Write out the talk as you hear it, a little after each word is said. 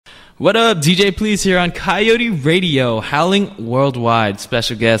What up, DjPleaze here on Coyote Radio, howling worldwide.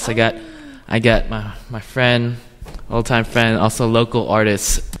 Special guest, I got my friend, old-time friend, also local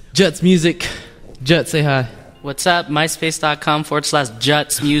artist, JutsMusic. Juts, say hi. What's up?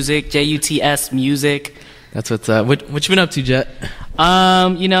 MySpace.com/JutsMusic, JUTS Music. That's what's up. What you been up to, Jut?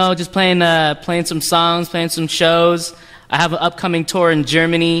 You know, just playing some songs, playing some shows. I have an upcoming tour in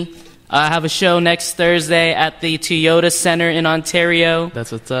Germany. I have a show next Thursday at the Coyote Center in Ontario.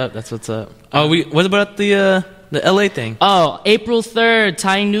 That's what's up. That's what's up. Oh, what about the LA thing? Oh, April 3rd,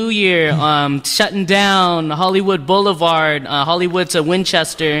 Thai New Year. Shutting down Hollywood Boulevard, Hollywood to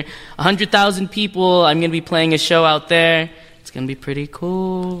Winchester. 100,000 people. I'm gonna be playing a show out there. It's gonna be pretty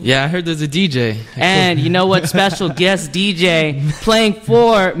cool. Yeah, I heard there's a DJ. And you know what? Special guest DJ playing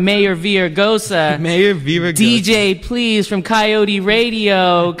for Mayor Villargosa. Mayor Villargosa. DjPleaze from Coyote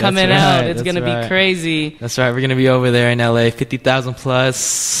Radio coming out. It's gonna be crazy. That's right. We're gonna be over there in LA. 50,000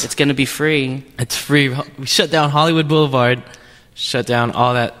 plus. It's gonna be free. It's free. We shut down Hollywood Boulevard. Shut down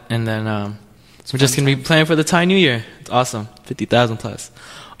all that, and then we're just gonna be playing for the Thai New Year. It's awesome. 50,000 plus.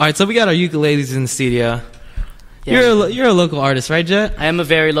 All right, so we got our ukuleles in the studio. Yeah. You're a local artist, right, Jet? I am a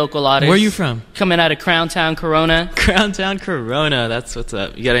very local artist. Where are you from? Coming out of Crowntown, Corona. Crowntown, Corona. That's what's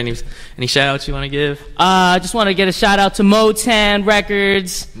up. You got any shout-outs you want to give? I just want to get a shout-out to Motown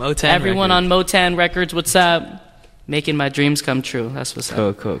Records. Motown Everyone Records. on Motown Records, what's up? Making my dreams come true. That's what's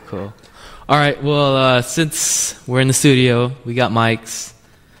up. Cool. All right, well, since we're in the studio, we got mics.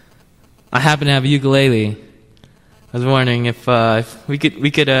 I happen to have a ukulele. I was wondering if we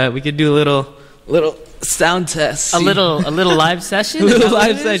could do a little sound test. A little live session? A little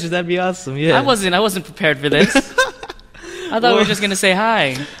live session, that'd be awesome, yeah. I wasn't prepared for this. I thought we were just gonna say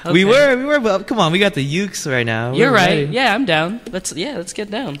hi. Okay. We were, but come on, we got the ukes right now. You're right. Ready. Yeah, I'm down. Let's get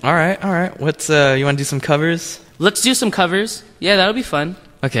down. All right. What's you want to do some covers? Let's do some covers. Yeah, that'll be fun.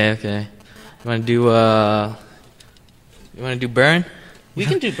 Okay. You want to do Burn? We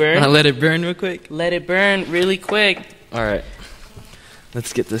can do Burn. Want to let it burn real quick? Let it burn really quick. All right.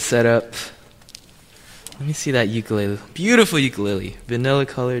 Let's get this set up. Let me see that ukulele. Beautiful ukulele. Vanilla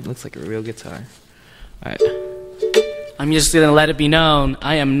colored. Looks like a real guitar. All right. I'm just going to let it be known,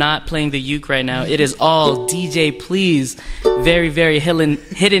 I am not playing the uke right now. It is all DjPleaze. Very, very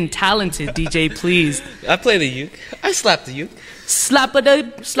hidden talented DjPleaze. I play the uke. I slap the uke. Slap of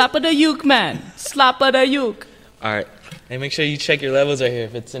the uke, man. Slap of the uke. All right. Hey, make sure you check your levels right here.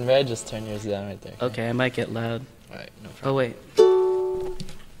 If it's in red, just turn yours down right there. Okay, I might get loud. All right, no problem. Oh, wait.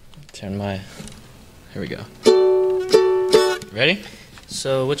 Turn my... Here we go. Ready?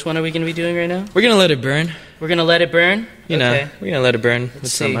 So which one are we going to be doing right now? We're going to let it burn. We're going to let it burn? You know, we're going to let it burn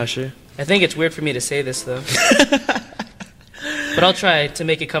with some see. Usher. I think it's weird for me to say this, though. But I'll try to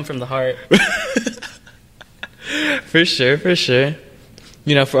make it come from the heart. For sure.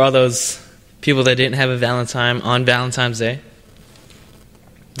 You know, for all those people that didn't have a Valentine on Valentine's Day,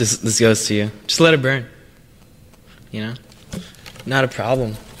 this goes to you. Just let it burn. You know? Not a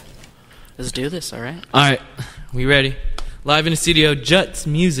problem. Let's do this, all right? All right, we ready? Live in the studio,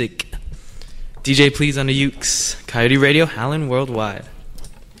 JutsMusic. DjPleaze on the ukes. Coyote Radio, howling worldwide.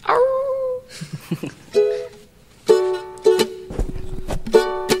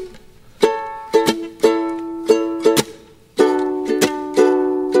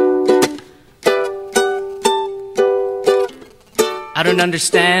 I don't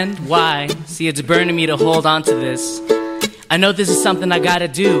understand why. See, it's burning me to hold on to this. I know this is something I gotta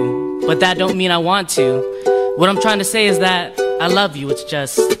do, but that don't mean I want to. What I'm trying to say is that I love you, it's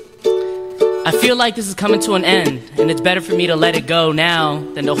just I feel like this is coming to an end, and it's better for me to let it go now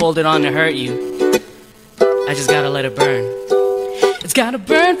than to hold it on to hurt you. I just gotta let it burn. It's gotta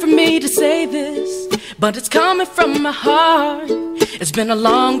burn for me to say this, but it's coming from my heart. It's been a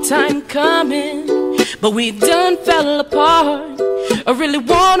long time coming, but we done fell apart. I really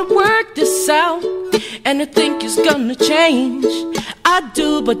wanna work this out, and I think it's gonna change. I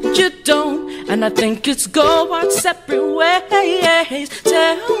do, but you don't, and I think it's go our separate ways.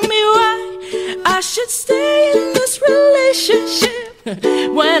 Tell me why I should stay in this relationship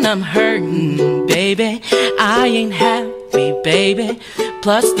when I'm hurting, baby. I ain't happy, baby.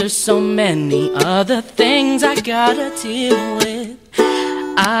 Plus there's so many other things I gotta deal with.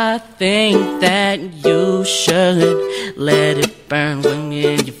 I think that you should let it burn when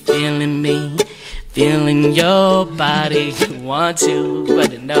you're feeling me, feeling your body. You want to,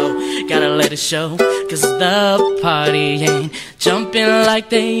 but no, gotta let it show. Cause the party ain't jumping like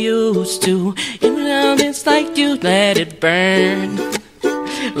they used to. You know, it's like you let it burn.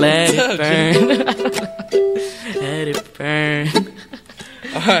 Let it burn. Let it burn.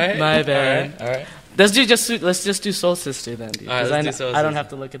 Alright. My bad. Alright. Let's just do Soul Sister then, dude. Alright, let's do Soul I don't Sister. have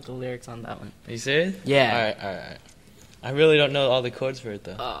to look at the lyrics on that one. Are you serious? Yeah. Alright. I really don't know all the chords for it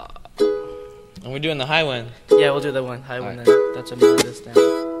though. And we're doing the high one. Yeah, we'll do the high one then. That's what I this down.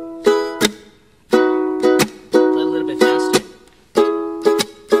 Play a little bit faster.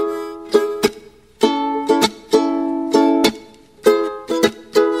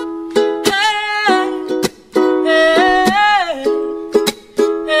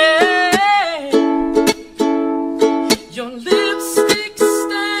 Your lipstick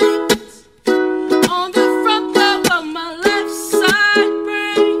stains on the front lobe of my left side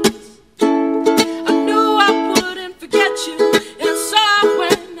brains. I knew I wouldn't forget you, and so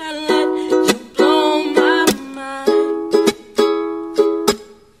when I let you blow my mind,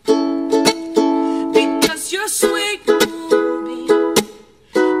 because you're sweet, moonbeam,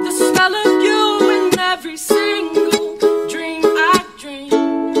 the smell of you in every single dream I dream.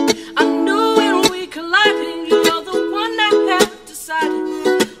 I knew when we collided, you're the one I have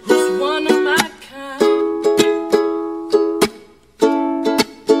decided who's one of my kind.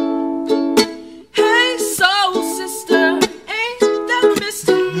 Hey, soul sister, ain't that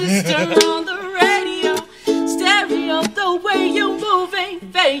Mr. on the radio? Stereo, the way you move ain't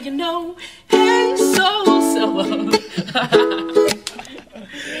fair, you know. Hey, soul.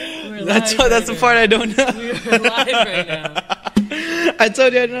 That's the part I don't know. We're live right now. I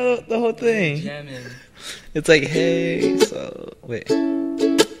told you I know the whole thing. Jamming. It's like, hey, so wait.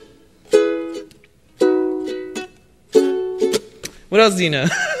 What else do you know?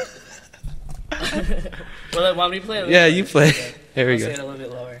 Well, want me to play it? Yeah, you play. Here we I'll go. say it a little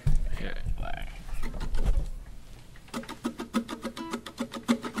bit lower. Here.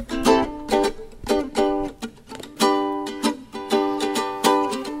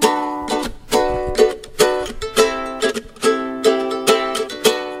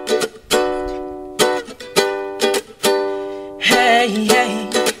 Hey, hey,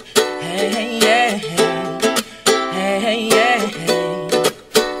 hey, yeah, hey, yeah, hey.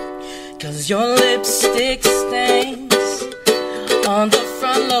 'Cause your lipstick stains on the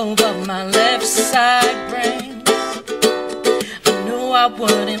front lobe of my left side brain. I knew I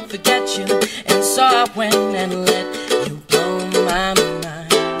wouldn't forget you, and so I went and let you blow my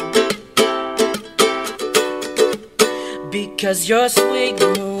mind. Because you're sweet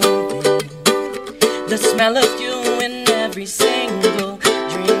moving, the smell of you in every single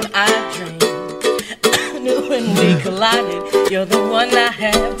dream I dream. I knew when we collided, you're the one I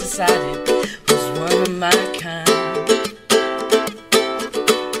have decided was one of my kind.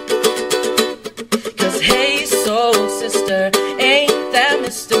 'Cause hey, soul sister, ain't that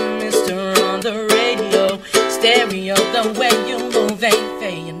Mr. on the radio? Stereo, the way you move ain't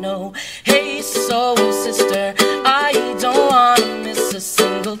fair, you know. Hey, soul sister, I don't wanna miss a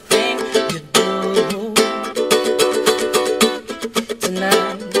single thing you do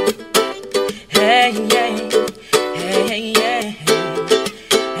tonight. Hey, yeah, hey, yeah,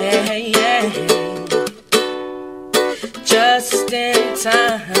 hey, yeah, just in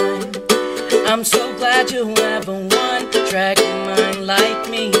time. I'm so glad you have a one-track mind like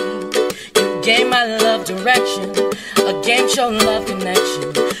me. You gave my love direction, a game show love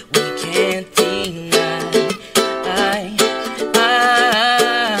connection we can't deny.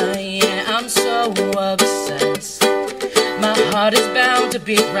 Yeah, I'm so obsessed. My heart is bound to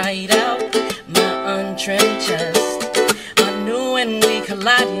beat right out my untrimmed chest. I knew when we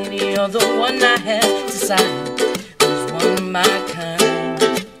collided, you're the one I had decided was one of my kind.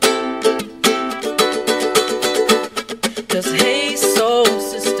 'Cause hey, soul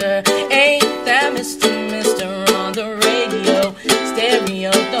sister, ain't that Mr. on the radio?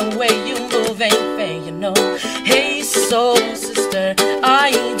 Stereo, the way you move ain't fair, you know. Hey, soul sister,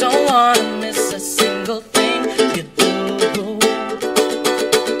 I don't wanna miss a single thing you do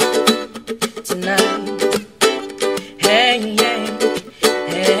tonight. Hey, yeah,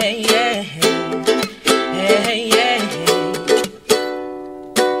 hey, yeah, hey, yeah.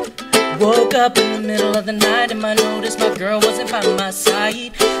 Woke up in the middle of the night and I noticed my girl wasn't by my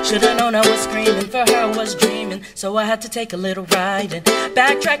side. Should've known I was screaming for her, was dreaming, so I had to take a little ride. And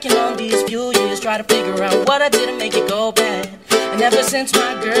backtracking on these few years, try to figure out what I did to make it go bad. And ever since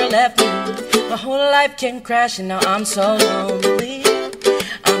my girl left me, my whole life came crashing. Now I'm so lonely,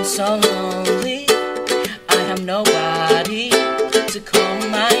 I'm so lonely. I have nobody to call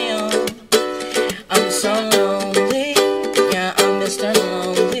my own. I'm so lonely, yeah, I'm Mr.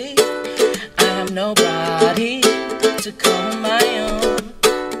 Lonely. I have nobody to call my own.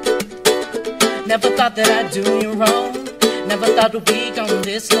 Never thought that I'd do you wrong, never thought we'd be gone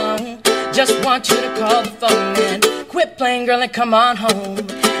this long. Just want you to call the phone and quit playing, girl, and come on home.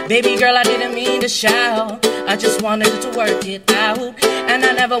 Baby girl, I didn't mean to shout. I just wanted to work it out. And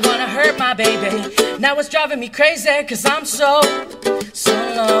I never wanna hurt my baby. Now it's driving me crazy, cause I'm so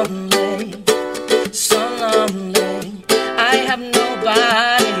lonely. So lonely. I have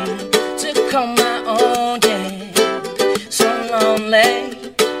nobody to call my own, yeah. So lonely.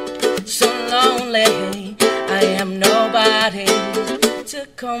 So lonely. I have nobody to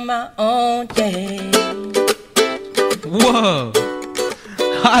call my own, yeah. Whoa!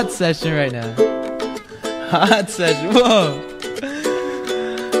 Hot session right now. Hot session. Whoa!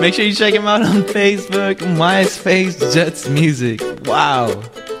 Make sure you check him out on Facebook, MySpace, JutsMusic. Wow! I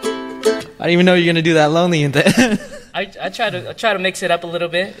didn't even know you're gonna do that lonely in there. I try to mix it up a little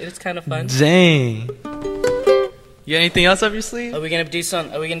bit. It's kind of fun. Dang. You got anything else up your sleeve? Are we gonna do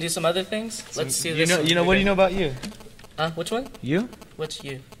some other things? Let's see. You know what do you know about you? Which one? You? What's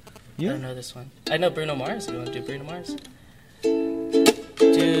you? You? I don't know this one. I know Bruno Mars. You want to do Bruno Mars?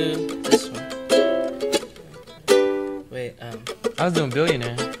 Do this one. Wait. I was doing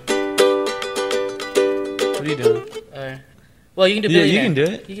Billionaire. What are you doing? Well, you can do Billionaire. You can do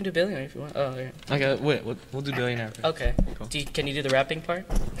it. You can do Billionaire if you want. Oh, yeah. Okay, wait. We'll do Billionaire first. Okay. Cool. Can you do the rapping part?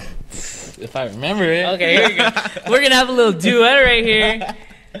 If I remember it. Okay, here we go. We're gonna have a little duet right here.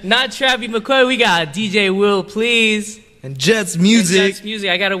 Not Trappy McCoy. We got DjPleaze. And JutsMusic.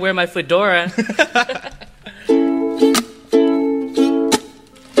 JutsMusic. I gotta wear my fedora.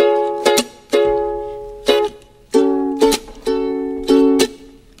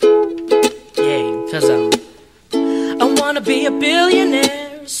 I wanna be a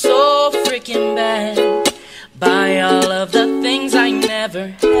billionaire, so freaking bad. Buy all of the things I never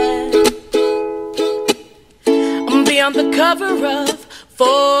had. I'm be on the cover of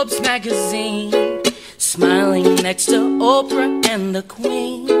Forbes magazine, smiling next to Oprah and the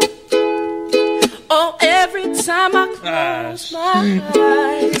Queen. Oh, every time I close my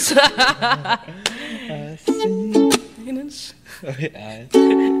eyes.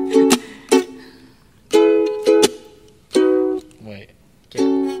 Wait. We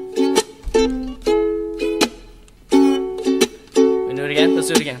do it again? Let's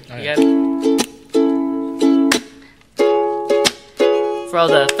do it again. Right. You got it? For all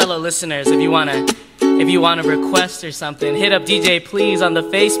the fellow listeners, if you wanna request or something, hit up DjPleaze on the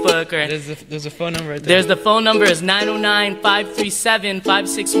Facebook, or There's a phone number right there. there's the phone number is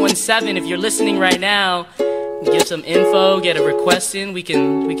 909-537-5617. If you're listening right now, give some info, get a request in. We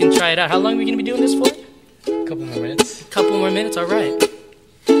can try it out. How long are we gonna be doing this for? A couple more minutes. Couple more minutes. All right.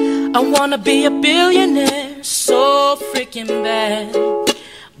 I wanna be a billionaire, so freaking bad.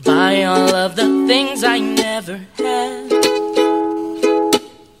 Buy all of the things I never had.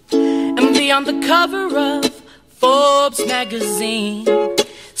 And be on the cover of Forbes magazine,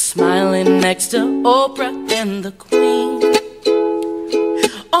 smiling next to Oprah and the Queen.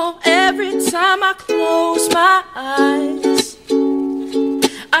 Oh, every time I close my eyes,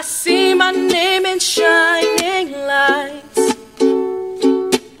 I see my name in shining lights.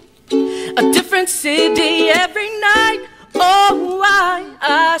 A different city every night. Oh,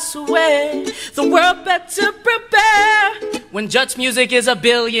 I swear the world better prepare When JutsMusic is a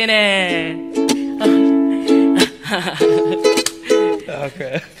billionaire.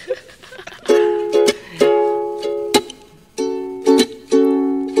 Okay.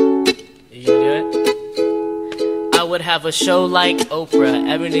 You do it? I would have a show like Oprah.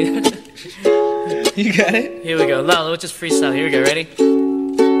 You got it? Here we go. Lala, let's just freestyle. Here we go. Ready?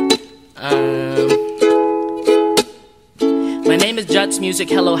 My name is JutsMusic.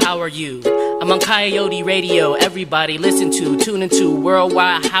 Hello, how are you? I'm on Coyote Radio. Everybody listen to, tune into,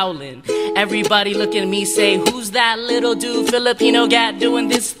 worldwide howling. Everybody look at me, say, who's that little dude, Filipino gat doing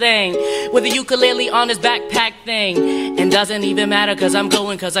this thing with a ukulele on his backpack thing? And doesn't even matter, cause I'm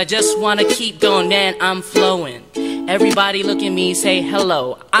going, cause I just wanna keep going, man, I'm flowing. Everybody look at me, say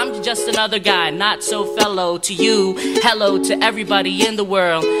hello. I'm just another guy, not so fellow to you. Hello to everybody in the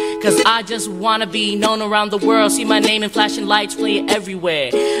world, cause I just wanna be known around the world. See my name in flashing lights, play it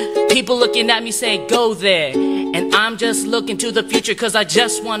everywhere. People looking at me say, go there. And I'm just looking to the future, cause I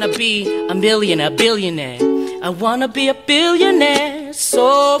just wanna be a billionaire. I wanna be a billionaire,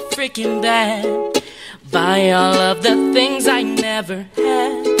 so freaking bad. Buy all of the things I never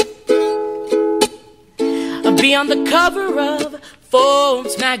had. I'll be on the cover of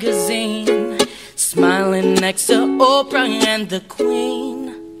Forbes magazine, smiling next to Oprah and the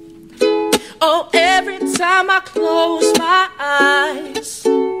Queen. Oh, every time I close my eyes,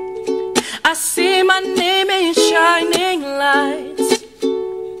 I see my name in shining lights.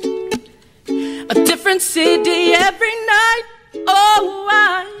 A different city every night. Oh,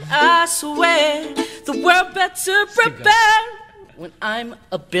 I swear the world better prepare when I'm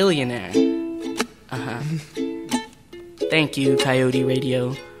a billionaire. Thank you, Coyote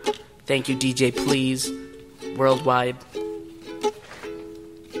Radio. Thank you, DjPleaze, worldwide.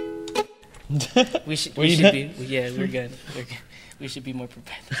 We should be. Yeah, we're good. We should be more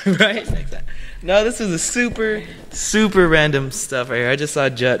prepared. Right? Exactly. No, this was a super random stuff right here. I just saw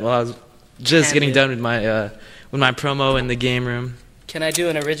Jut while I was just getting done with my promo in the game room. Can I do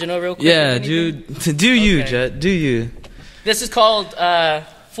an original real quick? Yeah, dude. Do you, Jut? Do you? This is called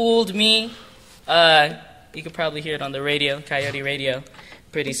 "Fooled Me." You could probably hear it on the radio, Coyote Radio,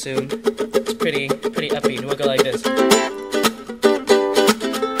 pretty soon. It's pretty upbeat. We'll go like this.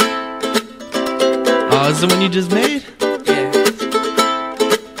 Oh, is the one you just made? Yeah.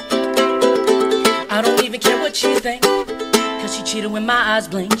 I don't even care what she think, cause she cheated when my eyes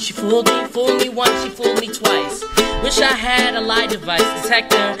blink. She fooled me once, she fooled me twice. Wish I had a lie device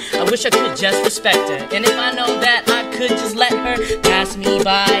detector. I wish I could just respect her. And if I know that I could just let her pass me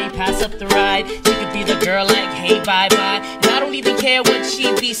by, pass up the ride. She could be the girl like, hey, bye-bye. And I don't even care what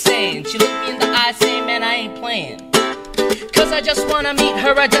she be saying. She looked me in the eye saying, man, I ain't playing. Cause I just wanna meet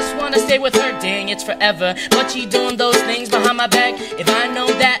her, I just wanna stay with her. Dang, it's forever. But she doing those things behind my back. If I know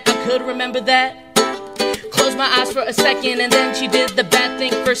that, I could remember that. Close my eyes for a second, and then she did the bad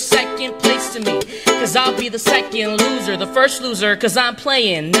thing for second place to me. Cause I'll be the second loser, the first loser, cause I'm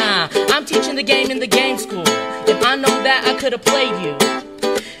playing. Nah, I'm teaching the game in the game school. If I know that, I could've played you.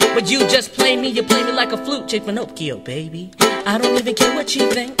 But you just play me, you play me like a flute chick Pinocchio, baby. I don't even care what she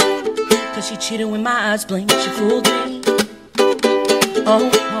think, cause she cheated when my eyes blink. She fooled me.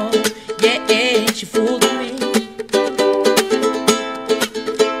 Oh, yeah, she fooled me.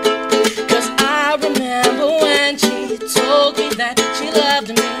 Told me that she loved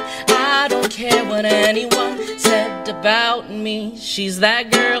me. I don't care what anyone said about me. She's that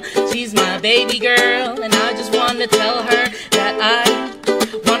girl, she's my baby girl. And I just wanna tell her that I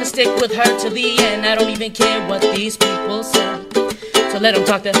wanna stick with her till the end. I don't even care what these people say. So let them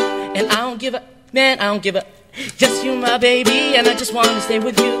talk to her. And I don't give a, man, I don't give a. Just you my baby, and I just wanna stay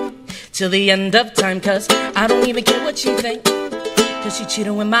with you till the end of time. Cause I don't even care what she think, cause she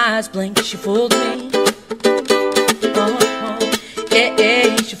cheated when my eyes blink. She fooled me.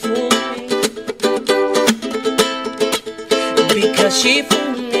 Yeah, she fooled me. Because she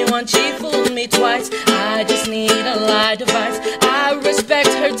fooled me once, she fooled me twice. I just need a lie device. I respect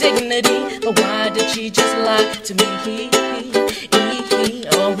her dignity, but why did she just lie to me?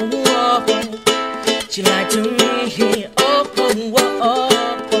 Oh, she lied to me. Oh,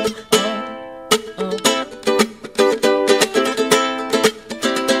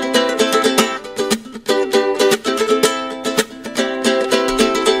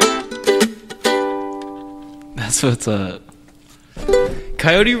 That's what's up.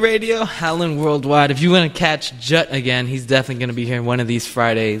 Coyote Radio, howling worldwide. If you want to catch Jut again, he's definitely going to be here one of these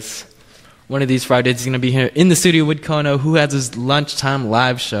Fridays. One of these Fridays, he's going to be here in the studio with Kono, who has his lunchtime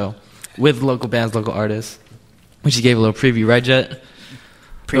live show with local bands, local artists. Which he gave a little preview, right, Jut?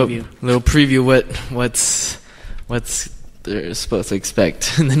 Preview. Little preview what's they're supposed to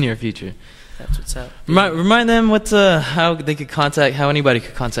expect in the near future. That's what's up. Remind them how anybody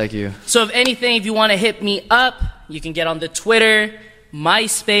could contact you. So if anything, if you want to hit me up, you can get on the Twitter,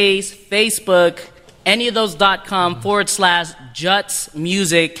 MySpace, Facebook, any of those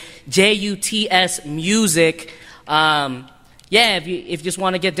 .com/JutsMusic, JUTS Music. Yeah, if you just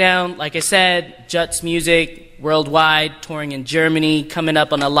want to get down, like I said, JutsMusic worldwide, touring in Germany, coming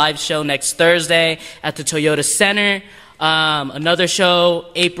up on a live show next Thursday at the Toyota Center. Another show,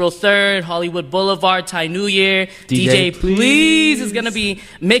 April 3rd, Hollywood Boulevard, Thai New Year. DjPleaze is going to be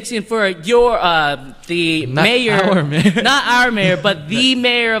mixing for the mayor. Not our mayor, but the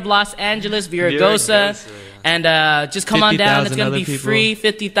mayor of Los Angeles, Viragosa. And just come on down. It's going to be free,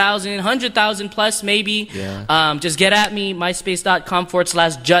 50,000, 100,000 plus maybe. Yeah. Just get at me,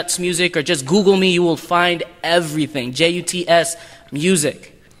 myspace.com/JutsMusic, or just Google me. You will find everything. JUTS Music.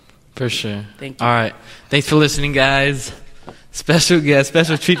 For sure. Thank you. All right. Thanks for listening, guys. Special guest,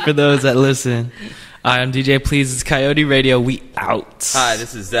 special treat for those that listen. I'm DjPleaze. It's Coyote Radio. We out. Hi,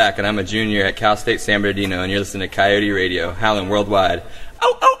 this is Zach, and I'm a junior at Cal State San Bernardino, and you're listening to Coyote Radio, howling worldwide.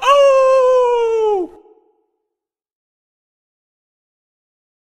 Oh, oh, oh!